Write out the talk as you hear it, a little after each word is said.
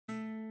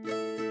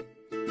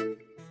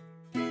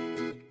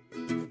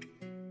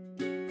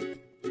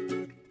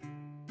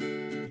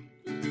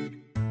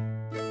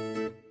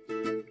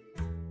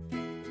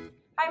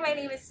my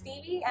name is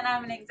Stevie, and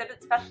I'm an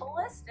exhibit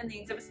specialist in the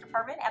exhibits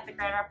department at the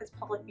Grand Rapids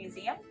Public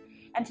Museum.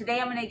 And today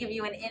I'm going to give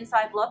you an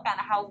inside look on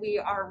how we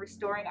are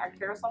restoring our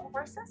carousel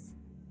horses.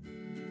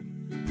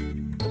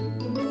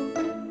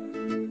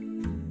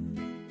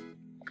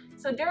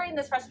 So during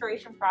this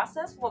restoration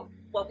process,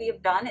 what we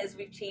have done is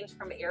we've changed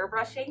from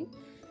airbrushing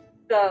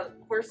the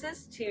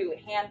horses to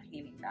hand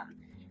painting them.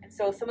 And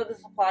so some of the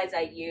supplies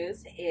I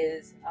use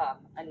is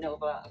a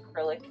Nova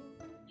acrylic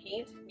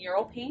paint,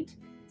 mural paint,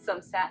 some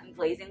satin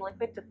glazing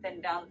liquid to thin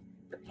down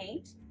the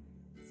paint,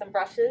 some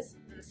brushes,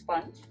 and a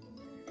sponge.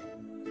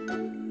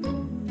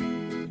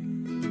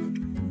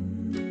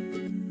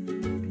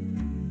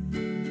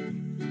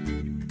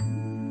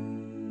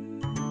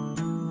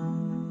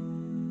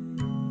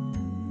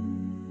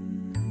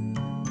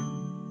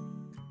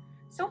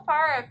 So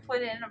far I've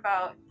put in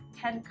about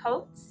 10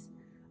 coats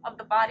of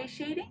the body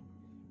shading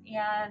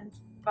and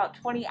about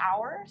 20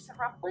 hours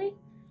roughly.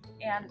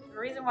 And the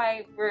reason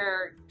why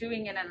we're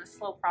doing it in a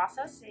slow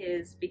process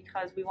is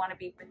because we want to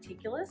be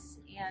meticulous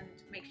and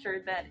make sure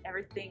that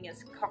everything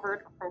is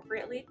covered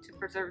appropriately to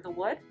preserve the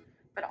wood,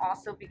 but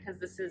also because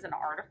this is an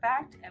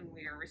artifact and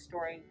we're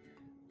restoring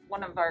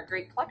one of our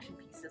great collection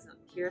pieces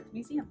here at the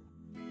museum.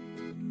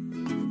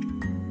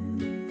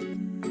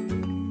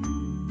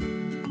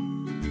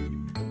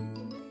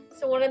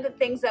 So one of the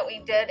things that we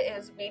did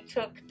is we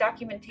took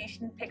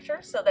documentation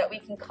pictures so that we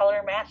can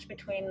color match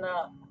between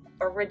the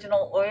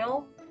original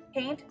oil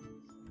paint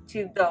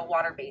to the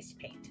water-based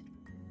paint.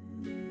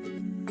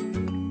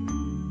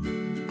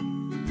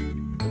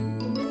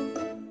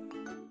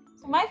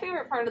 So my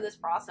favorite part of this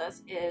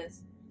process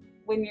is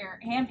when you're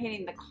hand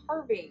painting, the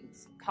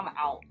carvings come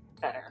out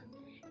better.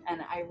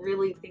 And I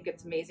really think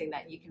it's amazing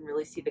that you can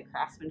really see the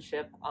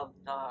craftsmanship of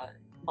the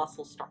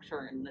muscle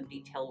structure and the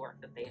detail work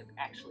that they have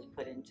actually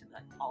put into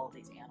all of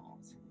these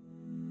animals.